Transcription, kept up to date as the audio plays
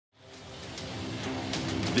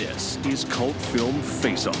This is Cult Film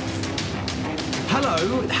Face-Off.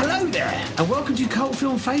 Hello there, and welcome to Cult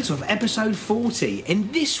Film Face-Off, episode 40.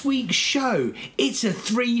 In this week's show, it's a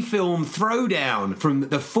 3-film throwdown from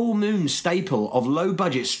the full moon staple of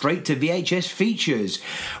low-budget straight-to-VHS features.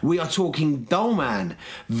 We are talking Dollman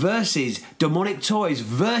versus Demonic Toys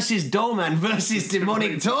versus Dollman versus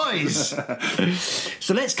Demonic Toys.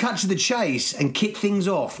 So let's cut to the chase and kick things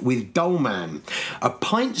off with Dollman. A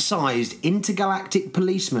pint-sized intergalactic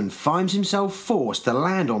policeman finds himself forced to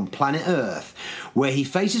land on planet Earth, where he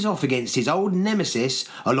faces off against his old nemesis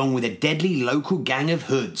along with a deadly local gang of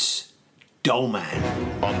hoods. Dollman.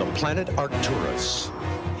 On the planet Arcturus,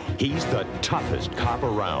 he's the toughest cop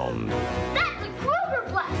around. That's a Kruger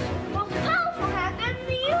blast! Most powerful hacker in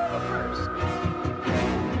the universe!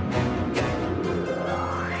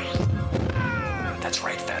 That's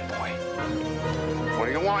right, fat boy. What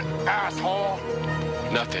do you want, asshole?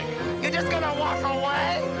 Nothing. You're just gonna walk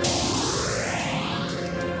away?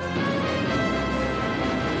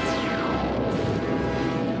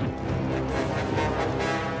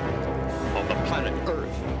 On the planet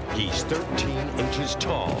Earth, he's 13 inches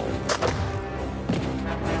tall.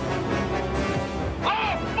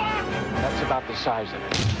 Oh, fuck! That's about the size of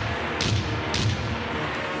it.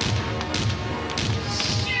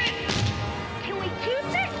 Can we keep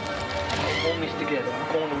it? Hold me together.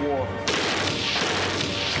 I'm going to war.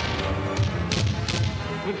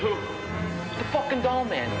 With who? The fucking doll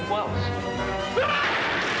man. Who else?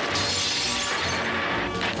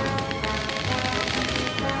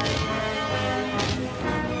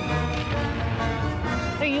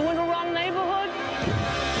 Hey, you in the wrong neighborhood?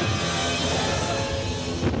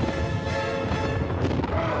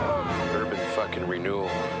 Urban fucking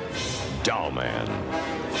renewal. Dollman,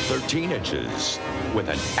 13 inches with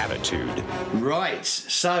an attitude. Right,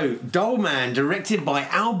 so Dollman, directed by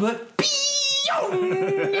Albert Pyun.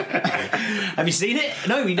 Have you seen it?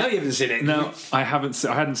 No, we know you haven't seen it. No, I haven't.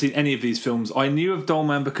 I hadn't seen any of these films. I knew of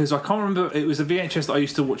Dollman because I can't remember. It was a VHS that I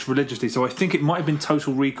used to watch religiously, so I think it might have been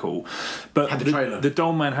Total Recall. But Had the trailer. The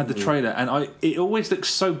Dollman had the trailer, and it always looked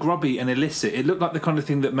so grubby and illicit. It looked like the kind of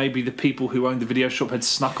thing that maybe the people who owned the video shop had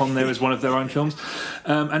snuck on there as one of their own films.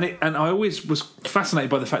 And I always was fascinated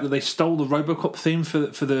by the fact that they stole the RoboCop theme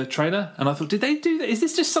for the trailer. And I thought, did they do that? Is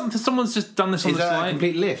this just something someone's just done this on Is the that slide? a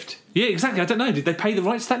complete lift? Yeah, exactly. I don't know. Did they pay the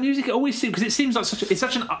rights to that music? It always seems, because it seems like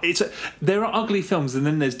there are ugly films, and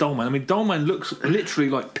then there's Dollman. I mean, Dollman looks literally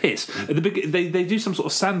like piss. At the they do some sort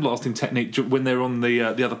of sandblasting technique when they're on the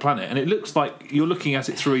other planet, and it looks like you're looking at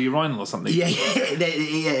it through a urinal or something. Yeah,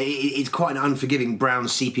 it's quite an unforgiving brown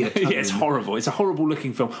sepia tone. Yeah, it's horrible. It's a horrible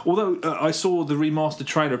looking film. Although I saw the remastered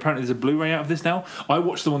trailer. Apparently, there's a Blu-ray out of this now. I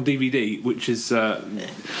watched them on DVD, which is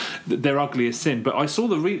they're ugly as sin. But I saw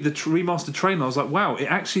the remastered trailer. I was like, wow, it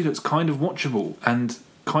actually looks kind of watchable and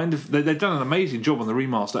kind of. They've done an amazing job on the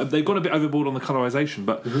remaster. They've gone a bit overboard on the colorization,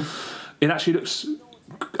 but it actually looks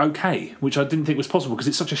okay, which I didn't think was possible because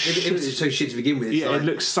it's such a shit. It was so shit to begin with. Yeah, it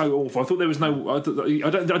looks so awful. I thought there was no. I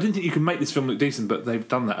didn't think you could make this film look decent, but they've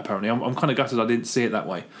done that apparently. I'm kind of gutted I didn't see it that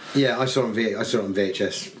way. Yeah, I saw it on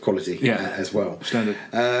VHS quality. As well. Standard.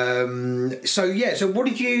 So what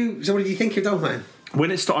did you think of Dollman? When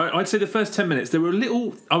it started, I'd say the first 10 minutes, there were a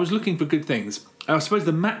little. I was looking for good things. I suppose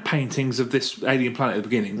the matte paintings of this alien planet at the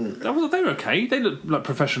beginning, they were okay. They looked like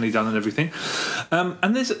professionally done and everything.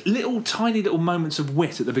 And there's tiny little moments of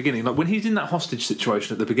wit at the beginning. Like when he's in that hostage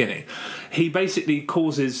situation at the beginning, he basically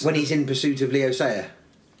causes. When he's in pursuit of Leo Sayer.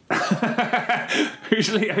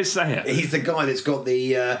 Who's Leo Sayer? He's the guy that's got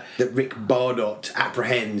that Rick Bardot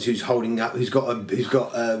apprehends, who's holding up, who's got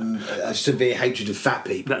a severe hatred of fat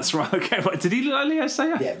people. That's right. Okay, did he look like Leo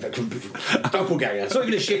Sayer? Yeah, doppelganger. It's not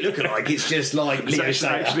even a shit looking-alike. It's just like Leo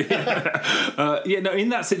Sayer. Actually, no. In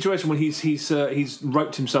that situation when he's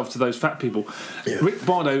roped himself to those fat people, Rick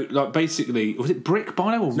Bardot, like basically, was it Brick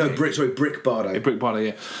Bardot or Rick? Brick Bardot. Brick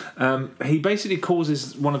Bardot, yeah. He basically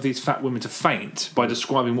causes one of these fat women to faint by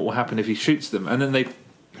describing what will happen if he shoots them, and then they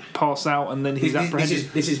pass out, and then he's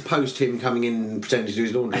apprehended. This is post him coming in and pretending to do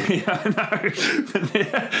his laundry. Yeah, I know.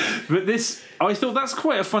 But this, I thought that's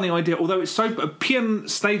quite a funny idea. Although it's so Pyun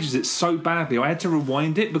stages it so badly, I had to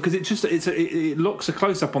rewind it because it locks a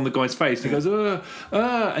close up on the guy's face. And he goes,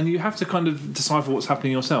 and you have to kind of decipher what's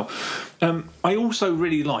happening yourself. I also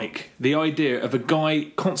really like the idea of a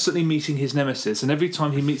guy constantly meeting his nemesis, and every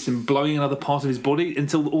time he meets him, blowing another part of his body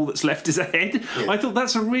until all that's left is a head. Yeah. I thought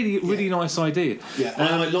that's a really nice idea. Yeah,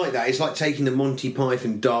 I like that. It's like taking the Monty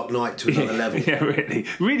Python Dark Knight to another level. Yeah,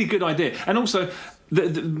 really good idea. And also,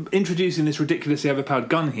 introducing this ridiculously overpowered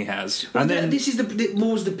gun he has, Well, and then this is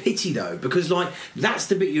more's the pity though, because like that's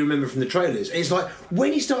the bit you remember from the trailers. It's like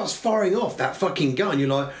when he starts firing off that fucking gun, you're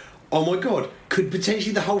like, oh my god, could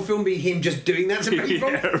potentially the whole film be him just doing that to people,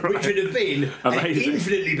 which would have been amazing. an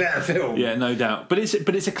infinitely better film. Yeah, no doubt. But it's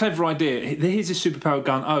a clever idea. Here's a superpowered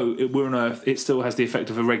gun. Oh, we're on Earth. It still has the effect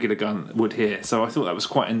of a regular gun would here. So I thought that was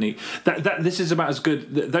quite a neat. This is about as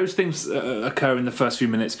good. Those things occur in the first few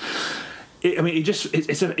minutes.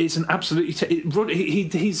 It's an absolutely.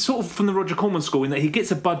 He's sort of from the Roger Corman school in that he gets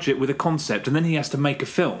a budget with a concept and then he has to make a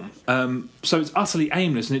film. So it's utterly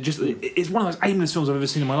aimless, and it's one of those aimless films I've ever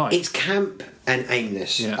seen in my life. It's camp and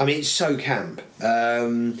aimless. Yeah. I mean, it's so camp.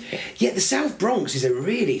 Yet the South Bronx is a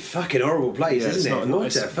really fucking horrible place, isn't it?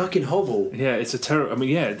 What a fucking hovel. Yeah, it's a terrible. I mean,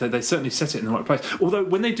 yeah, they certainly set it in the right place. Although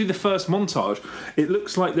when they do the first montage, it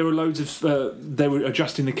looks like there were loads of they were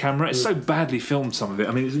adjusting the camera. It's so badly filmed, some of it.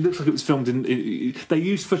 I mean, it looks like it was filmed in. They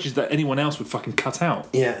used footage that anyone else would fucking cut out.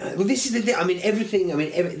 Yeah, well, this is the thing. I mean, everything. I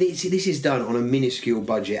mean, this is done on a minuscule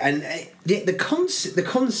budget, and the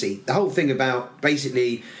conceit, the whole thing about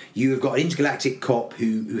basically you have got an intergalactic cop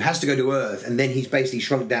who has to go to Earth, and then he's basically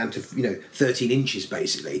shrunk down to 13 inches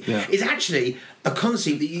basically. Yeah. Is actually a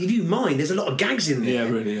conceit that, if you mind, there's a lot of gags in there. Yeah,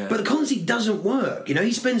 really. Yeah. But the conceit doesn't work.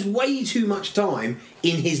 He spends way too much time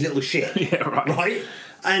in his little ship. Yeah, right. Right.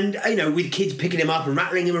 And, with kids picking him up and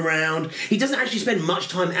rattling him around. He doesn't actually spend much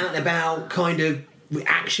time out and about kind of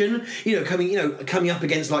action, coming up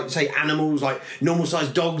against, like, say, animals, like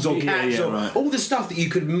normal-sized dogs or cats, right. all the stuff that you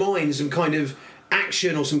could mine some kind of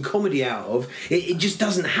action or some comedy out of. It just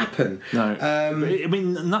doesn't happen. No. I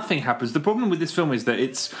mean, nothing happens. The problem with this film is that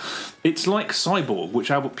it's like Cyborg,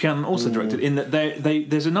 which Albert Pyun also directed, in that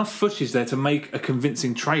there's enough footage there to make a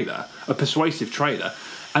convincing trailer, a persuasive trailer.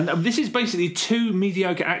 And this is basically 2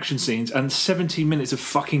 mediocre action scenes and 70 minutes of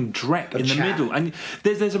fucking dreck in the middle. And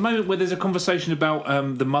there's a moment where there's a conversation about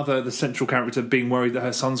the mother, the central character, being worried that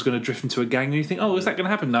her son's going to drift into a gang. And you think, oh, is that going to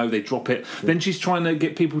happen? No, they drop it. Then she's trying to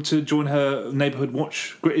get people to join her neighbourhood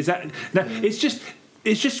watch. Is that? No, it's just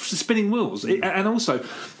spinning wheels. And also,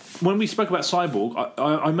 when we spoke about Cyborg,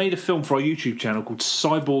 I made a film for our YouTube channel called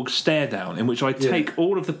Cyborg Stare Down, in which I take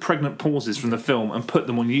all of the pregnant pauses from the film and put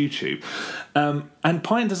them on YouTube. And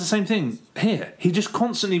Pyun does the same thing here. He just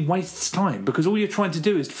constantly wastes time because all you're trying to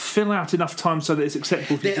do is fill out enough time so that it's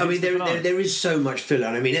acceptable. There is so much filler.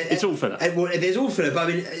 I mean, it's all filler. There's all filler, but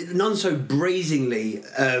I mean, none so brazenly,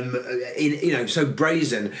 so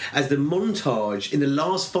brazen as the montage in the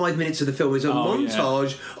last 5 minutes of the film is a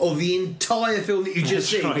montage of the entire film that you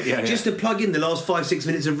just see. Right, just to plug in the last 5-6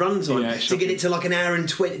 minutes of runtime to get it to like an hour and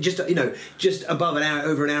 20, just above an hour,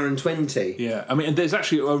 over an hour and 20. Yeah, I mean, there's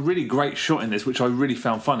actually a really great shot in this, which I really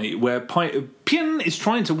found funny, where Pyun is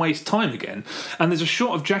trying to waste time again, and there's a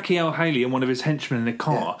shot of Jackie L. Haley and one of his henchmen in a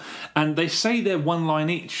car, and they say they're one line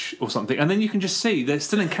each or something, and then you can just see they're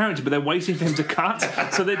still in character, but they're waiting for him to cut,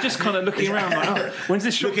 so they're just kind of looking around like, oh, when's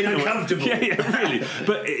this shot? Looking uncomfortable. Yeah, really.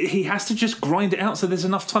 But he has to just grind it out so there's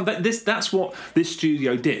enough time. That's what this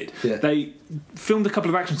studio did. Yeah. They filmed a couple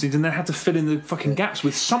of action scenes and then had to fill in the fucking gaps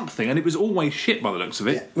with something, and it was always shit by the looks of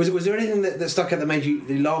it. Yeah. Was there anything that stuck out that made you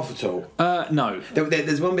laugh at all? No.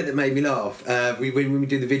 There's one bit that made me laugh. When we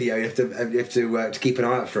do the video, you have to keep an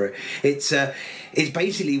eye out for it. It's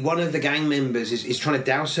basically one of the gang members is trying to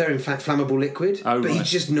douse her in flammable liquid, but he's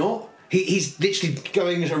just not. He's literally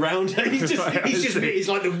going around. It's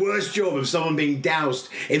like the worst job of someone being doused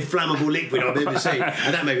in flammable liquid I've ever seen,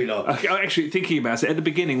 and that made me laugh. Actually, thinking about it, at the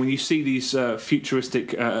beginning when you see these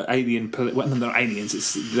futuristic alien, well, they're not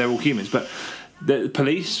aliens, they're all humans, but the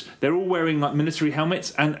police, they're all wearing like military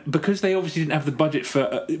helmets, and because they obviously didn't have the budget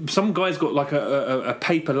for some guy's got like a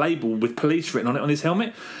paper label with police written on it on his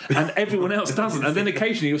helmet, and everyone else doesn't, and then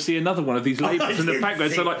occasionally you'll see another one of these labels in the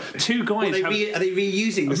background. So like 2 guys are they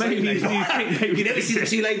reusing the same label? You never see the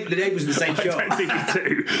 2 labels in the same shot. I don't think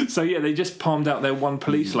you do. So yeah, they just palmed out their one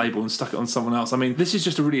police label and stuck it on someone else. I mean, this is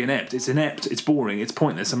just a really inept, it's boring, it's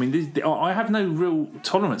pointless. I mean, I have no real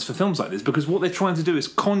tolerance for films like this, because what they're trying to do is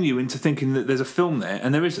con you into thinking that there's a film there,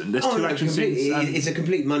 and there isn't. There's 2 action scenes. It's a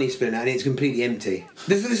complete money spinner, and it's completely empty.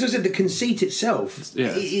 This was the conceit itself.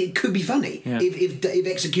 Yeah. It could be funny if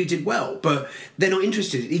executed well, but they're not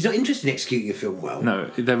interested. He's not interested in executing a film well. No,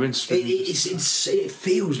 they're interested. It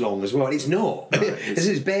feels long as well. It's not. No,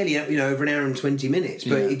 it's barely over an hour and 20 minutes,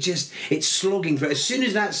 but it's slogging for. As soon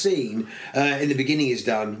as that scene in the beginning is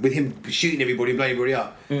done with him shooting everybody and blowing everybody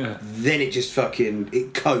up, then it just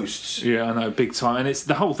it coasts. Yeah, I know, big time. And it's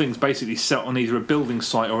the whole thing's basically set on either a building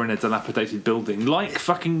site or in a dilapidated building, like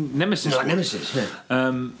fucking Nemesis. Like Nemesis, yeah.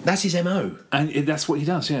 That's his MO. And that's what he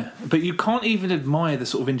does, yeah. But you can't even admire the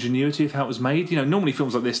sort of ingenuity of how it was made. You know, normally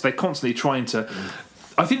films like this, they're constantly trying to...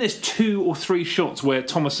 I think there's 2 or 3 shots where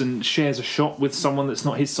Thomason shares a shot with someone that's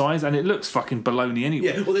not his size, and it looks fucking baloney anyway.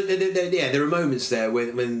 Yeah, well, there are moments there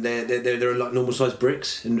when there are like normal sized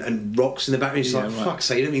bricks and rocks in the background. It's like, fuck's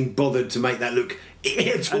sake, you don't even bothered to make that look.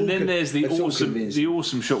 And then there's the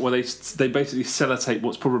awesome shot where they basically sellotape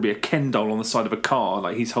what's probably a Ken doll on the side of a car,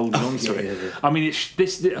 like he's holding on to it. Yeah. I mean,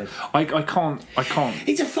 I can't.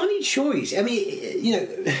 It's a funny choice. I mean, you know,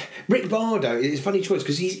 Rick Bardo is a funny choice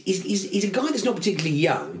because he's a guy that's not particularly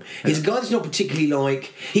young. He's a guy that's not particularly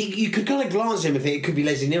like you could kind of glance at him and think it could be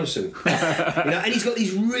Leslie Nielsen, you know, and he's got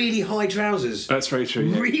these really high trousers. That's very true.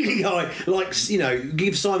 Yeah. Really high, like, you know,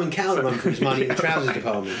 give Simon Cowell one for his money in the trousers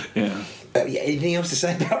department. Yeah. Anything else to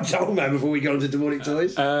say about Dollman before we go on to Demonic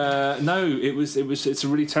Toys? No, it's a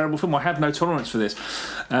really terrible film. I have no tolerance for this.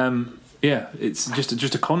 Yeah, it's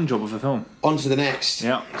just a con job of a film. On to the next.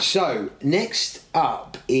 Yeah. So, next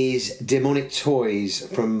up is Demonic Toys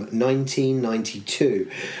from 1992.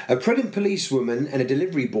 A pregnant policewoman and a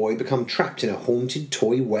delivery boy become trapped in a haunted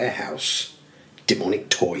toy warehouse. Demonic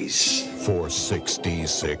Toys. For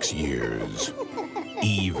 66 years,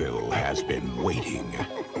 evil has been waiting,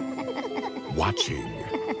 watching,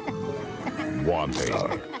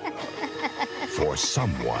 wanting for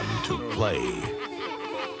someone to play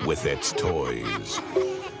with its toys.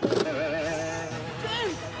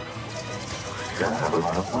 Gonna have a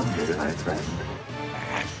lot of fun here tonight, friend.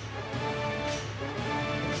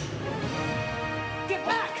 Get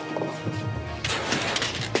back!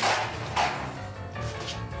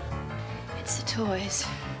 It's the toys.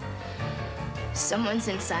 Someone's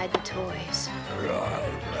inside the toys.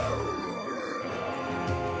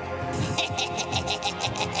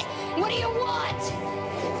 What do you want?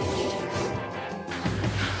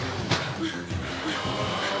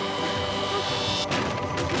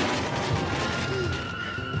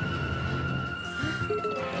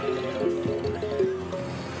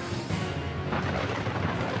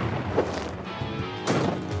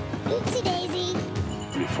 Oopsie daisy.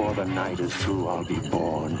 Before the night is through, I'll be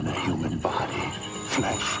born in a human body,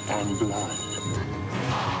 flesh and blood.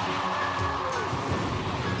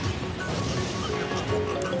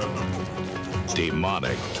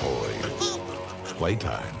 Demonic Toys.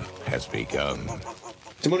 Playtime has begun.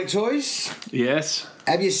 Demonic Toys? Yes.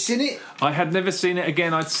 Have you seen it? I had never seen it.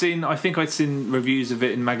 Again, I think I'd seen reviews of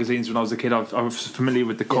it in magazines when I was a kid. I was familiar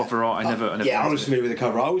with the cover art. I never I was familiar with the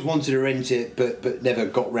cover art. I always wanted to rent it, but never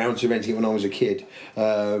got round to renting it when I was a kid.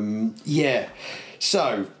 Yeah.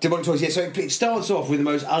 So, Demonic Toys, yeah, so it starts off with the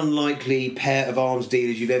most unlikely pair of arms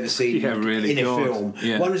dealers you've ever seen in a film.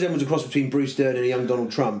 Yeah. One resembles a cross between Bruce Dern and a young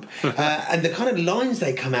Donald Trump. And the kind of lines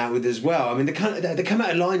they come out with as well. I mean, they come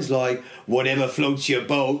out of lines like, whatever floats your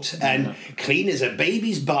boat, and clean as a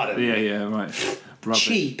baby's bottom. Yeah, right.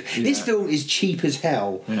 Cheap. Yeah. This film is cheap as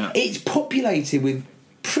hell. Yeah. It's populated with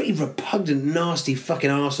pretty repugnant, nasty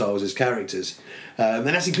fucking arseholes as characters. And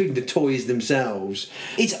that's including the toys themselves.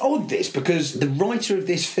 It's odd, this, because the writer of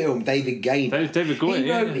this film, David Gaynor... David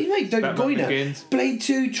Goyer, he made David Goyer. Begins. Blade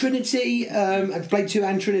 2, Trinity, Blade 2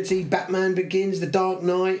 and Trinity, Batman Begins, The Dark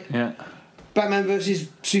Knight... Yeah. Batman vs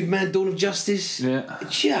Superman: Dawn of Justice. Yeah.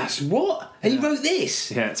 Just what? And he wrote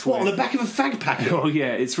this. Yeah, it's what, weird. On the back of a fag packet. Oh yeah,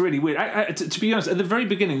 it's really weird. To be honest, at the very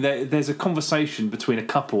beginning, there's a conversation between a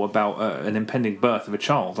couple about an impending birth of a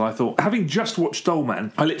child, and I thought, having just watched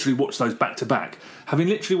Dollman, I literally watched those back to back. I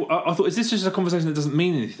thought, is this just a conversation that doesn't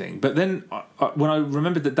mean anything? But then, when I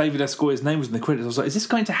remembered that David S. Goyer's name was in the credits, I was like, is this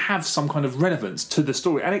going to have some kind of relevance to the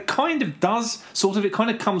story? And it kind of does, sort of. It kind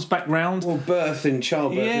of comes back round. Well, birth and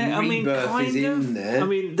childbirth and rebirth is in there. I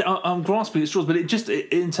mean, I'm grasping at straws, but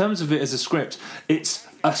in terms of it as a script, it's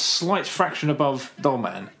a slight fraction above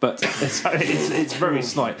Dollman, but it's very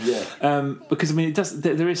slight. Yeah. Because I mean,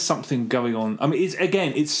 there is something going on. I mean,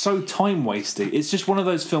 it's so time wasted. It's just one of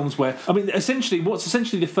those films where, I mean, what's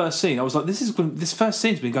essentially the first scene. I was like, this first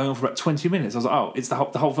scene's been going on for about 20 minutes. I was like, oh, it's the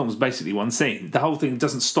whole film is basically one scene. The whole thing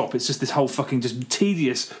doesn't stop. It's just this whole fucking just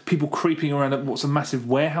tedious people creeping around at what's a massive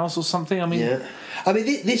warehouse or something. I mean, yeah. I mean,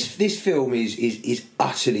 this film is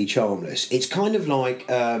utterly charmless. It's kind of like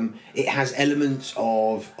it has elements of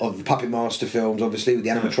of the Puppet Master films, obviously, with the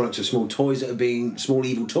animatronics of small toys that have been small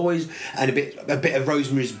evil toys, and a bit of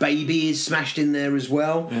Rosemary's Baby is smashed in there as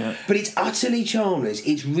well. Yeah. But it's utterly charmless.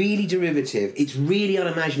 It's really derivative. It's really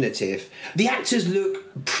unimaginative. The actors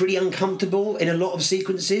look pretty uncomfortable in a lot of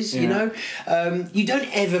sequences. You know, you don't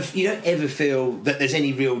ever feel that there's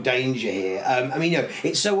any real danger here. I mean, you know,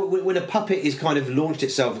 it's so when a puppet is kind of launched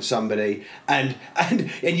itself at somebody, and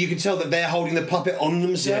you can tell that they're holding the puppet on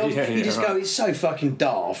themselves. You just go, it's so fucking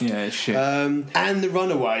daft. Yeah, it's shit. And the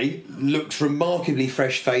runaway looked remarkably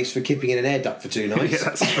fresh-faced for keeping in an air duct for 2 nights. Yeah,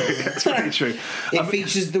 that's very true. It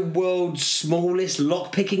features the world's smallest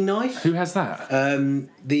lock-picking knife. Who has that?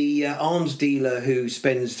 The arms dealer who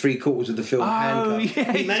spends 3/4 of the film handcuffed.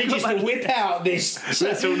 Yeah, he manages to whip out this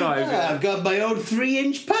little knife. I've got my own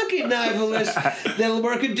 3-inch pocket knife. That'll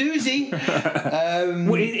work a doozy.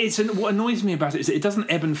 What annoys me about it is that it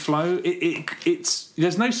doesn't ebb and flow.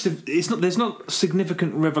 There's not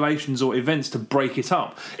significant revelations or events to break it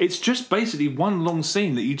up. It's just basically one long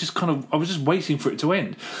scene that you just I was just waiting for it to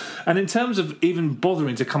end. And in terms of even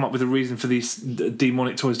bothering to come up with a reason for these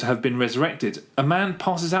demonic toys to have been resurrected, a man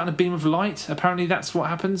passes out in a beam of light. Apparently that's what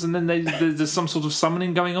happens, and then there's some sort of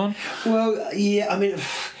summoning going on. Well, yeah, I mean.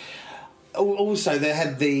 Also, they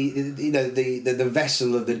had the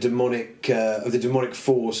vessel of the demonic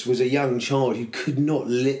force was a young child who could not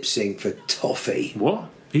lip sync for toffee. What?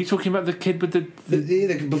 Are you talking about the kid with the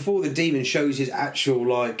before the demon shows his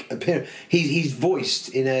actual appearance? He's voiced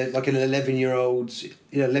in an 11-year-old.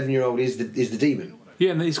 11-year-old is the demon.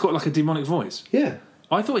 Yeah, and he's got like a demonic voice. Yeah.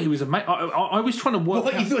 I thought he was amazing. I was trying to work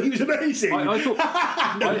out... You thought he was amazing? I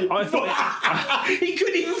thought... he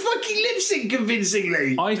couldn't even fucking lip sync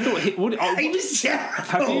convincingly. I thought he was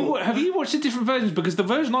terrible. Have you watched the different versions? Because the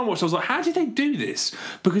version I watched, I was like, how did they do this?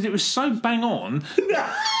 Because it was so bang on.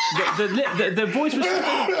 The voice was...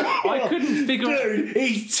 I couldn't figure... Dude,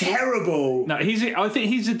 he's terrible. No, I think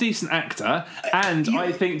he's a decent actor, and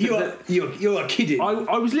I think... You're kidding.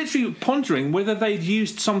 I was literally pondering whether they'd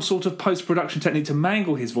used some sort of post-production technique to mangle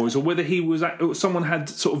his voice, or whether someone had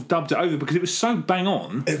sort of dubbed it over, because it was so bang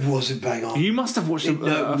on. It wasn't bang on. You must have watched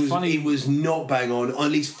funny... It was not bang on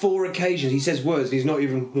at least 4 occasions. He says words and he's not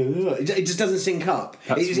even... It just doesn't sync up.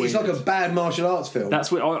 It's like a bad martial arts film.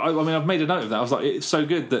 That's what I mean, I've made a note of that. I was like, it's so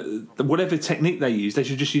good that whatever technique they use, they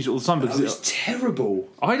should just use it all the time, because it was terrible.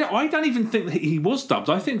 I don't even think that he was dubbed.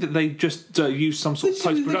 I think that they just used some sort of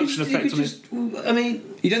post-production effect on his... I mean,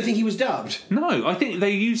 you don't think he was dubbed? No, I think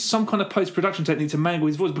they used some kind of post-production technique to mangle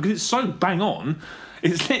his voice, because it's so bang on.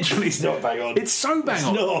 It's literally... It's not bang on. It's so bang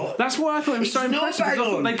on. Not. That's why I thought it was so impressive.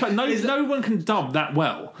 No one can dub that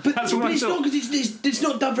well. But That's what it's not, because it's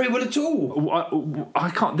not done very well at all. I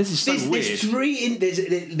can't... This is so weird.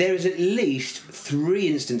 There is at least 3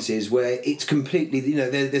 instances where it's completely...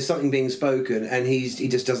 there's something being spoken and he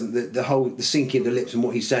just doesn't... The syncing of the lips and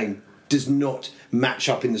what he's saying does not match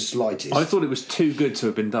up in the slightest. I thought it was too good to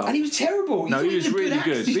have been done. And he was terrible. No, he was really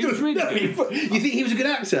good. He was really good. You think he was a good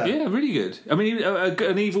actor? Yeah, really good. I mean,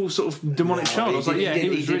 an evil sort of demonic child. I was like, he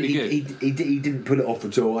was really good. He didn't pull it off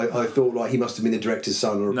at all. I thought like he must have been the director's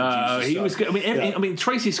son or a producer's he son. was good. I mean,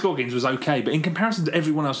 Tracy Scoggins was okay, but in comparison to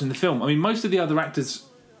everyone else in the film, I mean, most of the other actors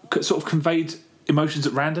sort of conveyed emotions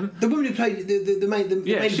at random. The woman who played the main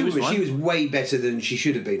woman, she was way better than she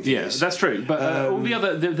should have been. Yes, that's true. But all the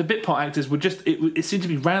other the bit part actors were just it seemed to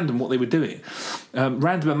be random what they were doing.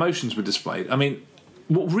 Random emotions were displayed. I mean,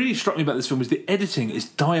 what really struck me about this film was the editing is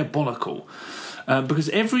diabolical. Because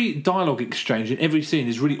every dialogue exchange in every scene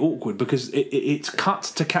is really awkward, because it's cut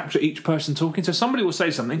to capture each person talking. So somebody will say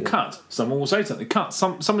something, cut. Someone will say something, cut.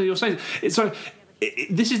 Somebody will say so.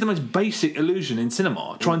 This is the most basic illusion in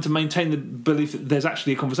cinema, trying to maintain the belief that there's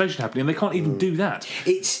actually a conversation happening, and they can't even do that.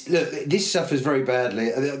 This suffers very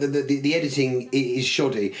badly. The editing is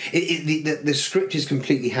shoddy. The script is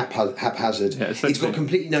completely haphazard. Yeah, it's got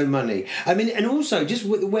completely no money. I mean, and also just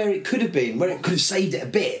where it could have been, where it could have saved it a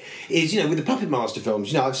bit, is with the Puppet Master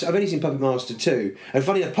films. I've only seen Puppet Master 2, and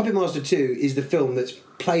funny enough, Puppet Master 2 is the film that's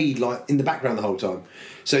played like in the background the whole time.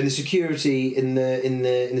 So in the security in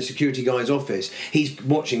the security guy's office, he's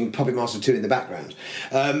watching Puppet Master 2 in the background.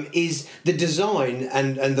 Is the design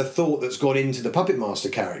and the thought that's gone into the Puppet Master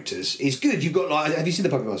characters is good. You've got have you seen the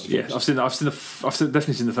Puppet Master films? Yeah, I've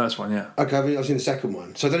definitely seen the first one. Yeah. Okay, I've seen the second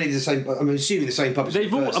one. So I don't need the same. I'm assuming the same puppets.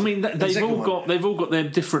 They've all got their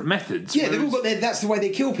different methods. Yeah, they've all got their. That's the way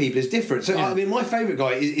they kill people is different. So I mean, my favourite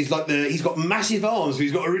guy is like he's got massive arms, but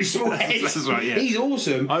he's got a really small head. That's right. Yeah. He's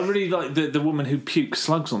awesome. I really like the woman who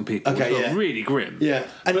pukes slugs on people. Okay, yeah. Really grim. Yeah,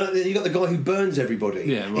 and you got the guy who burns everybody.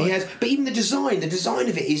 Yeah, right. But even the design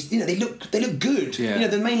of it is, they look good. Yeah.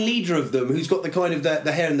 The main leader of them, who's got the kind of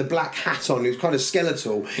the hair and the black hat on, who's kind of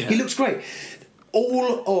skeletal, he looks great.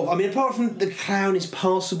 Apart from the clown is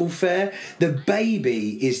passable fare, the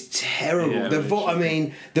baby is terrible. Yeah,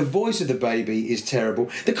 the voice of the baby is terrible.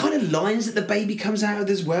 The kind of lines that the baby comes out with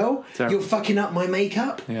as well. Terrible. You're fucking up my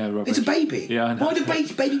makeup. Yeah, rubbish. It's a baby. Yeah, I know. Why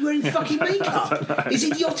the baby wearing fucking makeup? It's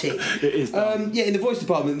idiotic. It is. In the voice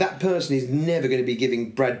department, that person is never going to be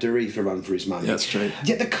giving Brad Dourif a run for his money. That's true.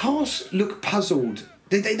 Yet the cast look puzzled.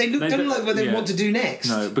 They don't like what they want to do next.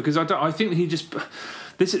 No, because I think he just.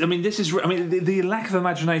 The lack of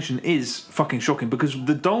imagination is fucking shocking because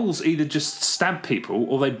the dolls either just stab people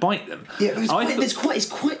or they bite them. Yeah, there's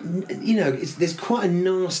quite a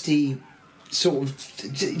nasty sort of.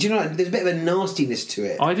 Do you know? There's a bit of a nastiness to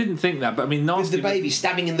it. I didn't think that, but nasty. There's the baby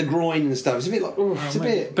stabbing in the groin and stuff. It's a bit like,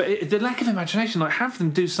 bit. But the lack of imagination, have them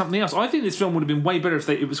do something else. I think this film would have been way better if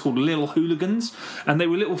it was called Little Hooligans and they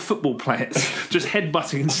were little football players just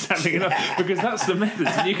headbutting and stabbing it up because that's the method.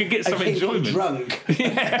 And you could get some enjoyment. Drunk.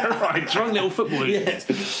 Yeah, right. Drunk little football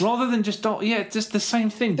hooligans. Rather than just the same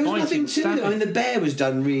thing. There was nothing to it. The bear was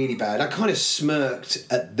done really bad. I kind of smirked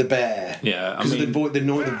at the bear. Yeah, because of the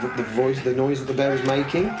noise that the bear was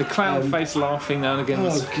making. The clown face laughing now and again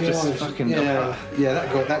was just fucking... Yeah,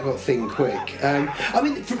 that got thin quick.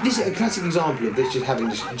 This is a classic example of this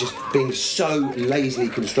just being so lazily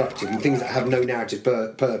constructed and things that have no narrative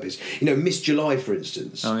purpose. Miss July, for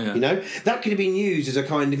instance. Oh, yeah. That could have been used as a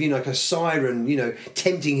kind of, like a siren,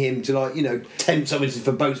 tempting him to, tempt someone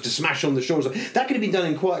for boats to smash on the shores. That could have been done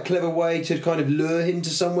in quite a clever way to kind of lure him to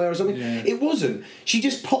somewhere or something. Yeah. It wasn't. She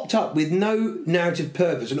just popped up with no narrative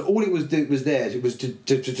purpose, and all it was to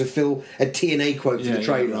fill a TNA quote for the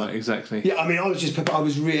trailer. Yeah, right, exactly. Yeah, I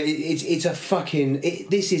was really. It's a fucking.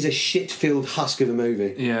 This is a shit-filled husk of a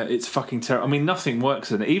movie. Yeah, it's fucking terrible. Nothing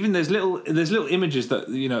works in it. Even there's little images that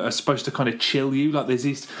are supposed to kind of chill you. Like there's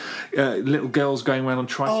these little girls going around on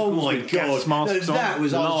tricycles. Oh my with god, gas masks on. that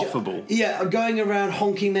was laughable. Going around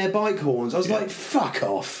honking their bike horns. I was like, fuck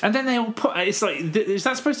off. And then they all put. It's like, is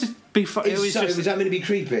that supposed to be? Was that meant to be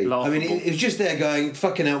creepy? Laughable. It was just there going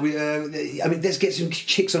fucking hell. Let's get some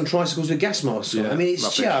chicks on tricycles with gas masks on. It's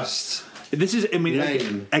rubbish. Just. This is,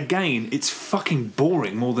 lame. Again, it's fucking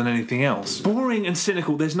boring more than anything else. Boring and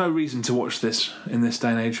cynical. There's no reason to watch this in this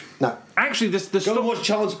day and age. No. Actually, Go and watch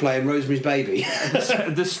Child's Play and Rosemary's Baby.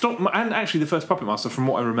 And actually the first Puppet Master, from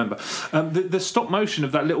what I remember, the stop motion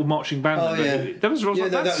of that little marching band. Oh yeah, that was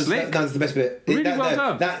slick. That was the best bit. Really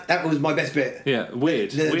well done. That was my best bit. Yeah,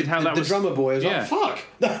 weird. Weird how that was. The drummer boy was like, fuck.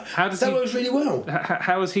 That works really well.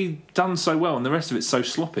 How has he done so well, and the rest of it's so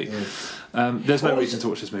sloppy? Yeah. There's no reason to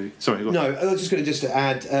watch this movie. Sorry, go on. No, I was just going to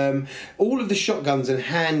add, all of the shotguns and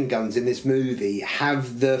handguns in this movie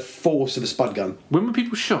have the force of a spud gun. When were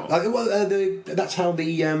people shot? That's how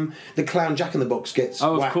the clown Jack in the Box gets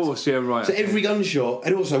whacked. Of course, yeah, right. So every gunshot,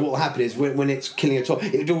 and also what will happen is when it's killing a toy,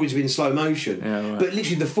 it would always be in slow motion. Yeah, right. But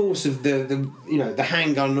literally the force of the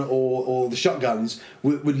handgun or the shotguns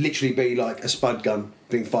would literally be like a spud gun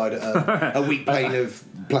being fired at a weak pane of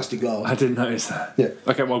plastic glass. I didn't notice that. Yeah.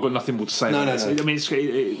 Okay, well, I've got nothing more to say. No.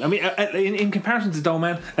 In comparison to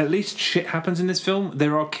Dollman, at least shit happens in this film.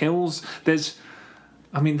 There are kills. There's.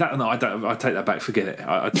 I take that back. Forget it.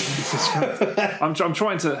 I'm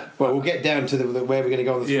trying to. Well, we'll get down to where we're going to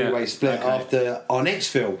go on the three-way split after our next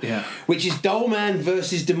film, which is Dollman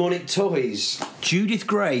versus Demonic Toys. Judith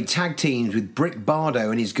Gray tag teams with Brick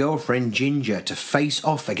Bardo and his girlfriend Ginger to face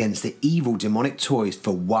off against the evil Demonic Toys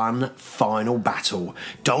for one final battle.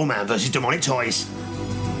 Dollman versus Demonic Toys.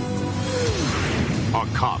 A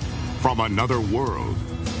cop from another world.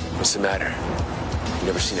 What's the matter? You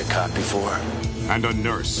never seen a cop before? And a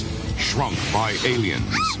nurse shrunk by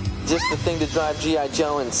aliens. Just the thing to drive G.I.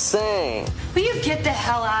 Joe insane. Will you get the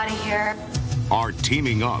hell out of here? Are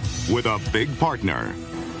teaming up with a big partner.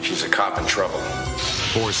 She's a cop in trouble.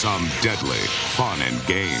 For some deadly fun and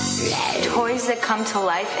games. Toys that come to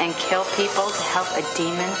life and kill people to help a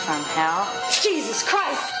demon from hell? Jesus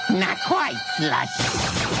Christ! Not quite, slut.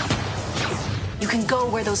 You can go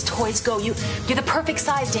where those toys go. You're the perfect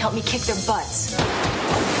size to help me kick their butts.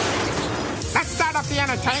 Let's start up the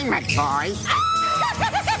entertainment, boys.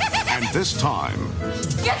 And this time...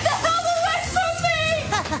 Get the hell away from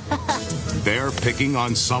me! They're picking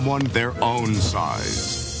on someone their own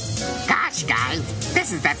size. Gosh, guys,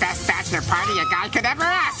 this is the best bachelor party a guy could ever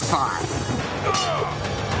ask for.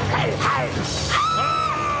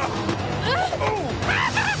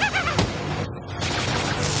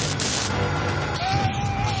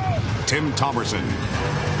 Tim Thomerson,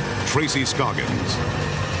 Tracy Scoggins,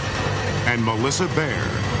 and Melissa Baer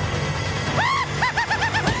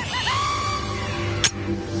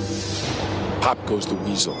Pop goes the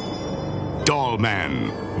weasel.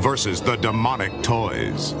 Dollman versus the demonic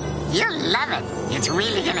toys. You'll love it. It's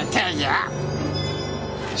really gonna tear you up.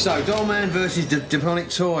 So, Dollman versus Demonic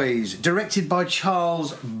Toys, directed by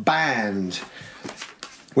Charles Band.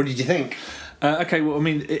 What did you think? Okay, well, I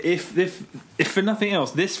mean, if for nothing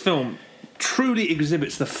else, this film truly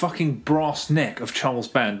exhibits the fucking brass neck of Charles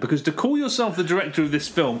Band, because to call yourself the director of this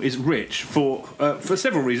film is rich for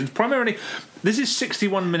several reasons. Primarily, this is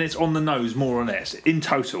 61 minutes on the nose, more or less, in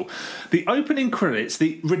total. The opening credits,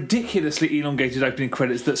 the ridiculously elongated opening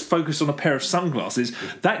credits that's focused on a pair of sunglasses,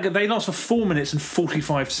 they last for 4 minutes and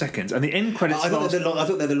 45 seconds, and the end credits. I thought they're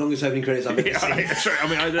the longest opening credits I've ever seen. Sorry, I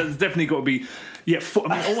mean, there's definitely got to be. Yeah,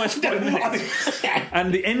 almost 5 minutes.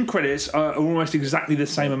 And the end credits are almost exactly the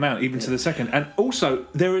same amount, even to the second. And also,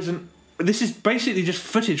 this is basically just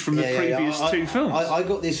footage from the previous two films. I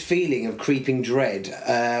got this feeling of creeping dread.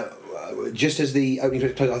 Just as the opening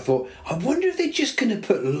credits closed, I thought, I wonder if they're just going to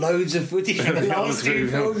put loads of footage from the last two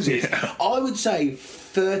films. Yeah. I would say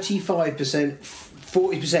 35%,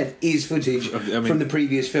 40% is footage from the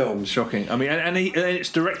previous films. Shocking. I mean, and it's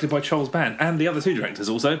directed by Charles Band and the other two directors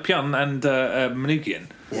also, Pyun and Manoogian.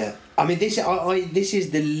 Yeah. I mean, this is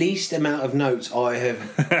the least amount of notes I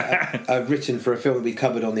have written for a film that we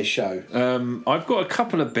covered on this show. I've got a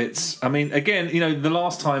couple of bits. I mean, again, you know, the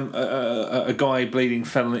last time a guy bleeding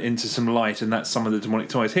fell into some light, and that's some of the demonic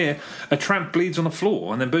toys. Here, a tramp bleeds on the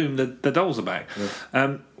floor, and then boom, the dolls are back.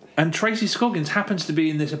 Yeah. And Tracy Scoggins happens to be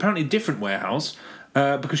in this apparently different warehouse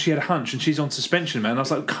because she had a hunch, and she's on suspension, man. I was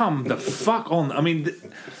like, come the fuck on. I mean...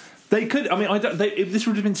 They could. I mean, this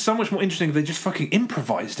would have been so much more interesting if they just fucking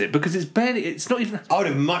improvised it, because it's not even. I would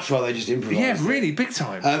have much rather just improvised. Yeah, really, big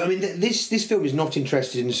time. I mean, this film is not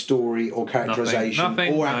interested in story or characterisation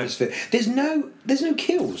or atmosphere. There's no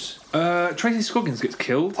kills. Tracy Scoggins gets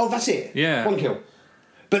killed. Oh, that's it. Yeah, one kill.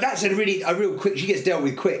 But that's a real quick. She gets dealt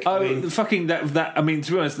with quick. Oh, I mean, fucking that. I mean,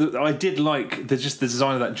 to be honest, I did like the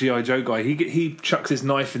design of that G.I. Joe guy. He chucks his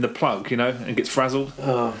knife in the plug, you know, and gets frazzled.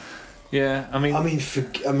 Oh. Yeah, I mean,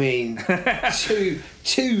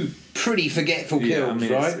 two pretty forgetful kills,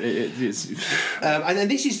 right? And then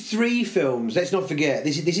this is 3 films. Let's not forget,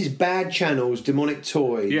 this is Bad Channels, Demonic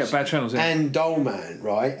Toys, Bad Channels, and Dollman,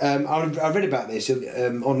 right? I read about this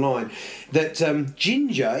online that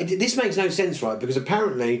Ginger. This makes no sense, right? Because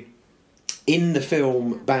apparently, in the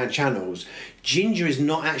film Bad Channels, Ginger is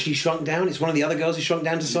not actually shrunk down. It's one of the other girls who's shrunk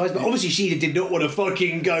down to size. But obviously she did not want to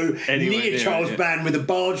fucking go near Charles Band with a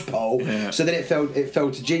barge pole. Yeah. So then it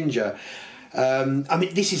fell to Ginger. I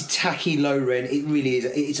mean, this is tacky, low rent. It really is.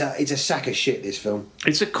 It's a sack of shit. This film.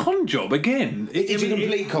 It's a con job again. It's a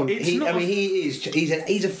complete con.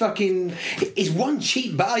 He's a fucking. He's one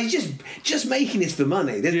cheap, but he's just making this for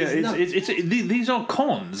money. These are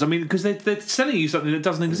cons. I mean, because they're selling you something that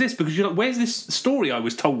doesn't exist. Because you're like, where's this story I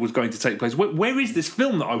was told was going to take place? Where is this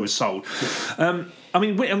film that I was sold? I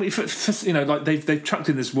mean, for, you know, like they've chucked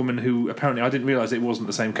in this woman who apparently I didn't realise it wasn't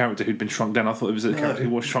the same character who'd been shrunk down. I thought it was a character who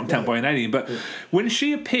was shrunk down by an alien. But when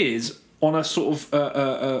she appears on a sort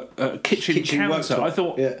of kitchen counter, worktop. I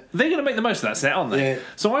thought they're going to make the most of that set, aren't they? Yeah.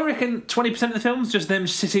 So I reckon 20% of the film's just them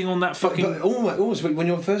sitting on that fucking. But almost when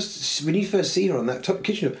you first see her on that top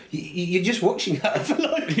kitchen, you're just watching her for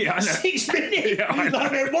like 6 minutes. Yeah,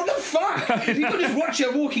 like, what the fuck? You can't just watch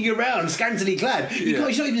her walking around scantily clad. She's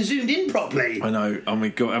not even zoomed in properly. I know. Oh my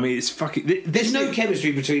god. I mean, it's fucking. There's no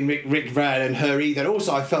chemistry between Rick Brad and her either.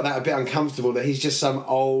 Also, I felt that a bit uncomfortable that he's just some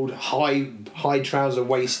old high trouser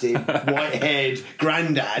waisted. White-haired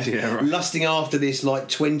granddad lusting after this like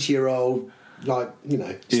 20-year-old, like, you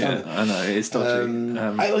know. Yeah, I know, it's dodgy.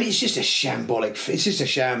 It's just a shambolic. It's just a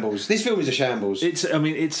shambles. This film is a shambles.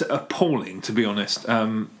 It's appalling, to be honest.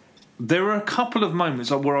 There were a couple of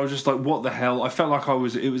moments where I was just like, "What the hell?" I felt like I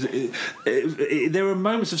was. There were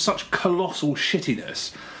moments of such colossal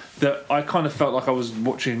shittiness that I kind of felt like I was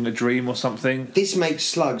watching a dream or something. This makes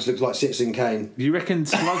Slugs look like Citizen Kane. You reckon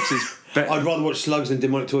Slugs is better? I'd rather watch Slugs than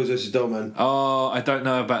Demonic Toys vs. Dollman. Oh, I don't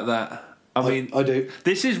know about that. I mean, I do.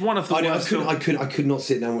 This is one of the worst. I could not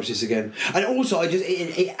sit down and watch this again. And also,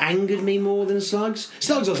 it angered me more than Slugs.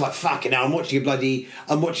 Slugs, I was like, fucking hell,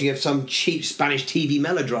 I'm watching some cheap Spanish TV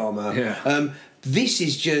melodrama. Yeah. This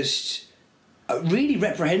is just really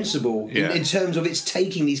reprehensible in terms of it's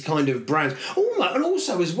taking these kind of brands. And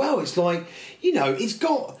also as well, it's like, you know, it's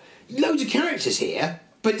got loads of characters here,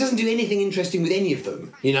 but it doesn't do anything interesting with any of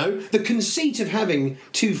them, you know? The conceit of having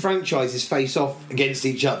 2 franchises face off against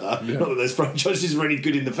each other, not that those franchises were any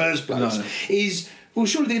good in the first place, is Well,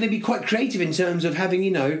 surely they're going to be quite creative in terms of having,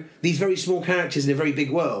 these very small characters in a very big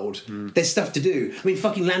world. There's stuff to do. I mean,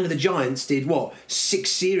 fucking Land of the Giants did, 6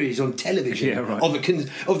 series on television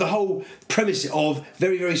of the whole premise of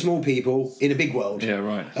very, very small people in a big world. Yeah,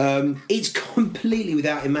 right. It's completely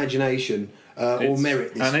without imagination or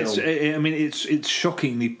merit, this film. It's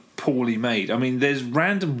shockingly poorly made. I mean, there's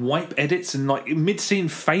random wipe edits and, mid-scene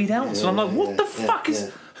fade-outs, and I'm like, what the fuck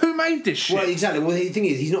is... Who made this shit? Well, exactly. Well, the thing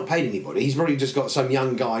is, he's not paid anybody. He's probably just got some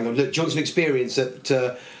young guy going, look, do you want some experience at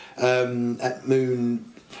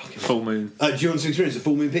Moon... Full Moon. Do you want some experience at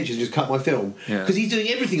Full Moon Pictures? Just cut my film. Because he's doing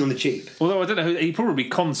everything on the cheap. Although I don't know, he probably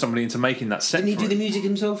conned somebody into making that set. Didn't he do the music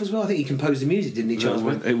himself as well? I think he composed the music, didn't he, Charles?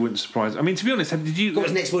 It wouldn't surprise. I mean, to be honest, did you... Got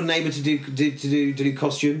his next door neighbour to do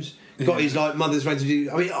costumes. Got his mother's friend to do.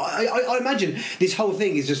 I mean, I imagine this whole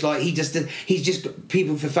thing is just like he's just got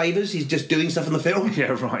people for favours. He's just doing stuff in the film.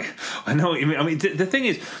 Yeah, right. I know what you mean. I mean, the thing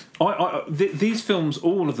is, these films,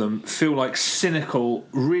 all of them, feel like cynical,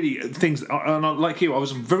 really things. And like you, I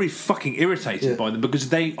was very fucking irritated by them because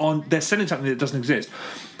they're selling something that doesn't exist.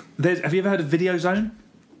 Have you ever heard of Video Zone?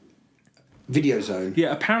 Video Zone.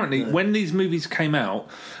 Yeah, apparently when these movies came out,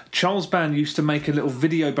 Charles Band used to make a little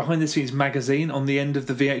video behind the scenes magazine on the end of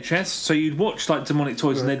the VHS. So you'd watch Demonic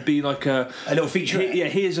Toys and there'd be like a little feature.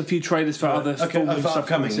 Here's a few trailers for other stuff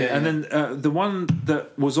coming. And then the one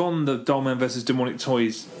that was on the Dollman versus Demonic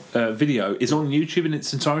Toys video is on YouTube in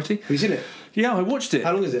its entirety. Have you seen it? Yeah, I watched it.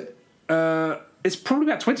 How long is it? It's probably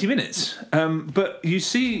about 20 minutes. But you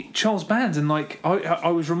see Charles Band and I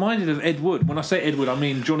was reminded of Ed Wood. When I say Ed Wood, I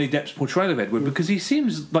mean Johnny Depp's portrayal of Ed Wood, because he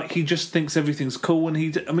seems like he just thinks everything's cool, and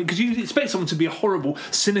because you expect someone to be a horrible,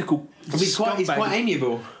 cynical he's quite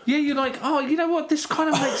amiable. Yeah, you're like, oh, you know what, this kind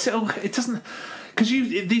of makes it doesn't... Because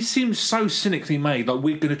these seem so cynically made, like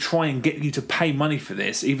we're going to try and get you to pay money for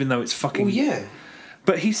this, even though it's fucking... Well, yeah.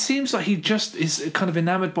 But he seems like he just is kind of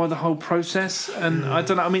enamoured by the whole process, and I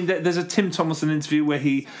don't know. I mean, there's a Tim Thomerson interview where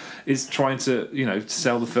he is trying to,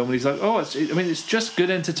 sell the film, and he's like, it's just good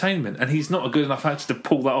entertainment, and he's not a good enough actor to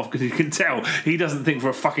pull that off because you can tell he doesn't think for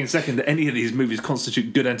a fucking second that any of these movies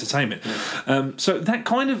constitute good entertainment. Yeah. So that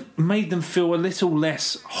kind of made them feel a little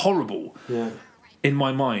less horrible. Yeah. In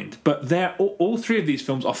my mind, but all 3 of these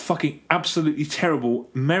films are fucking absolutely terrible,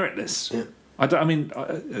 meritless. Yeah. I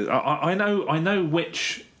know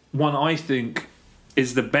which one I think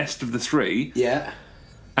is the best of the 3. Yeah.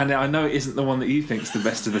 And I know it isn't the one that you think is the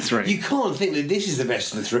best of the 3. You can't think that this is the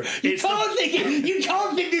best of the 3. You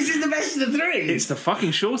can't think this is the best of the 3. It's the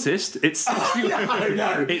fucking shortest. It's 61,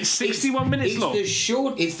 no. It's 61 minutes long.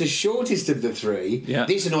 It's the shortest of the 3. Yeah.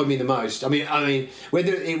 This annoyed me the most. I mean,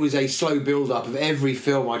 whether it was a slow build-up of every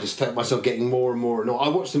film, I just felt myself getting more and more annoyed. I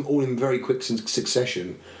watched them all in very quick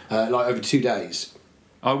succession, over 2 days.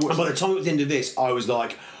 And by the time it was the end of this, I was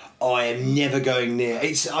like, I am never going near.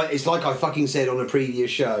 It's like I fucking said on a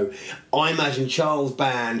previous show. I imagine Charles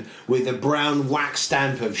Band with a brown wax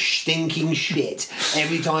stamp of stinking shit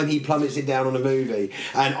every time he plummets it down on a movie.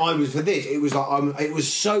 And I was for this. It was like it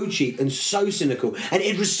was so cheap and so cynical, and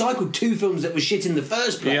it recycled 2 films that were shit in the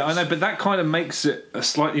first place. Yeah, I know, but that kind of makes it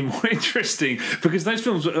slightly more interesting because those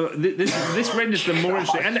films, this renders them more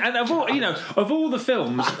interesting. And of all the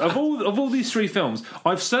films, of all these 3 films,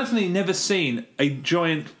 I've certainly never seen a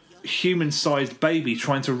giant human-sized baby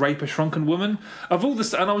trying to rape a shrunken woman. Of all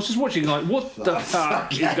this, and I was just watching like, what the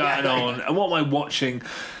fuck is going on, and what am I watching?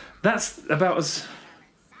 That's about as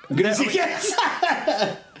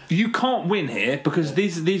you can't win here because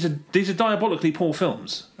these are diabolically poor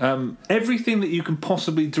films. Everything that you can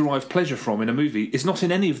possibly derive pleasure from in a movie is not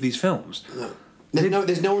in any of these films. No.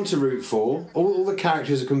 There's no one to root for. All the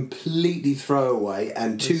characters are completely throwaway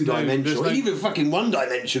and two-dimensional, even fucking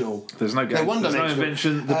one-dimensional. There's no game. They're one-dimensional. There's no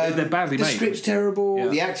invention. They're badly made. The script's terrible. Yeah.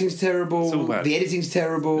 The acting's terrible. It's all bad. The editing's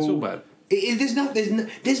terrible. It's all bad.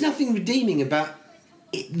 There's nothing redeeming about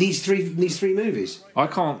these three movies. I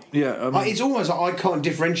can't. Yeah, it's almost like I can't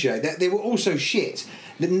differentiate. They were also shit.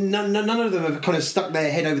 None of them have kind of stuck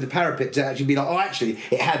their head over the parapet to actually be like, oh, actually,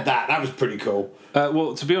 it had that. That was pretty cool.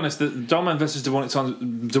 Well, to be honest, the Dollman vs. Demonic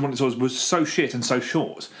Toys was so shit and so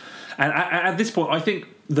short. And at this point, I think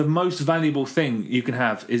the most valuable thing you can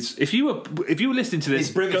have is if you were listening to this,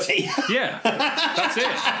 it's brevity. Yeah, that's it.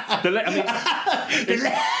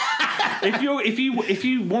 If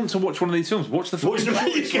you want to watch one of these films, watch the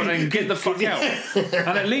shortest one and get the fuck out.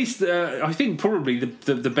 And at least I think probably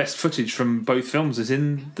the best footage from both films is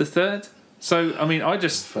in the third. So, I mean, I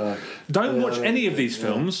just don't watch any of these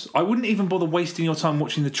films. I wouldn't even bother wasting your time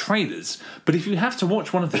watching the trailers. But if you have to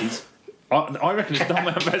watch one of these, I reckon it's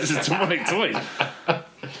Dollman vs. Demonic Toys.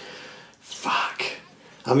 Fuck.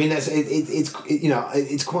 I mean,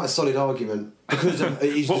 it's quite a solid argument. Because of,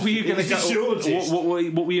 What were you going to go? shortest. What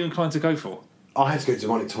were you inclined to go for? I had to go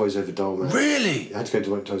demonic toys over Dollman. Really? I had to go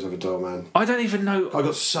demonic toys over Dollman. I don't even know. Dollman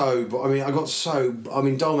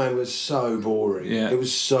was so boring. Yeah. It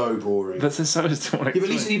was so boring. But so was demonic. Yeah, but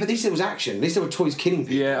at least there was action. At least there were toys killing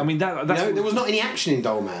people. Yeah, I mean that's there was not any action in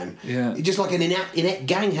Dollman. Yeah. It's just like an inept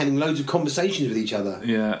gang having loads of conversations with each other.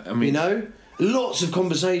 Yeah, I mean, lots of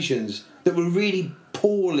conversations that were really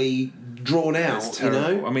poorly drawn out.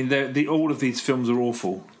 I mean, all of these films are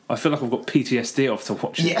awful. I feel like I've got PTSD after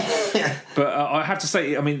watching. Yeah. But I have to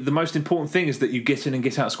say, I mean, the most important thing is that you get in and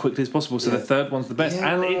get out as quickly as possible. So the third one's the best,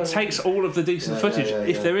 and it takes all of the decent footage,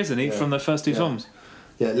 if there is any, from the first two films.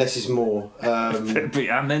 Yeah, less is more.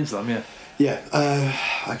 And then some. Yeah. Yeah.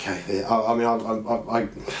 Okay. Yeah.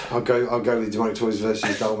 I'll go with Demonic Toys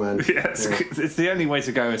versus Dollman. It's the only way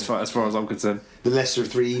to go as far as I'm concerned. The lesser of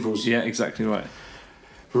three evils. Yeah, exactly right.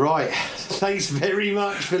 Right, thanks very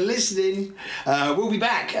much for listening. We'll be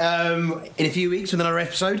back in a few weeks with another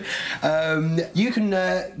episode. You can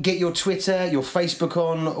get your Twitter, your Facebook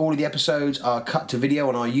on. All of the episodes are cut to video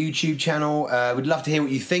on our YouTube channel. We'd love to hear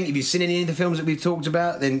what you think. If you've seen any of the films that we've talked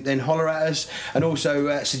about, then holler at us. And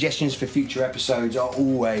also suggestions for future episodes are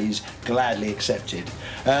always gladly accepted.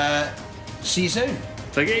 See you soon.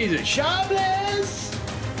 Take it easy. Shabless!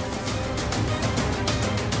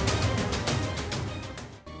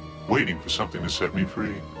 Waiting for something to set me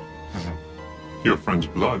free. Your friend's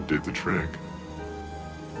blood did the trick.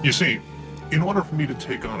 You see, in order for me to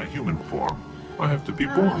take on a human form, I have to be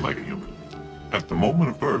born like a human. At the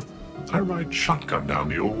moment of birth, I ride shotgun down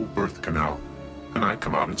the old birth canal, and I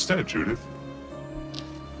come out instead, Judith.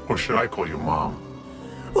 Or should I call you Mom?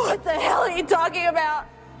 What the hell are you talking about?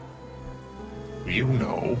 You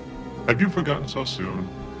know. Have you forgotten so soon?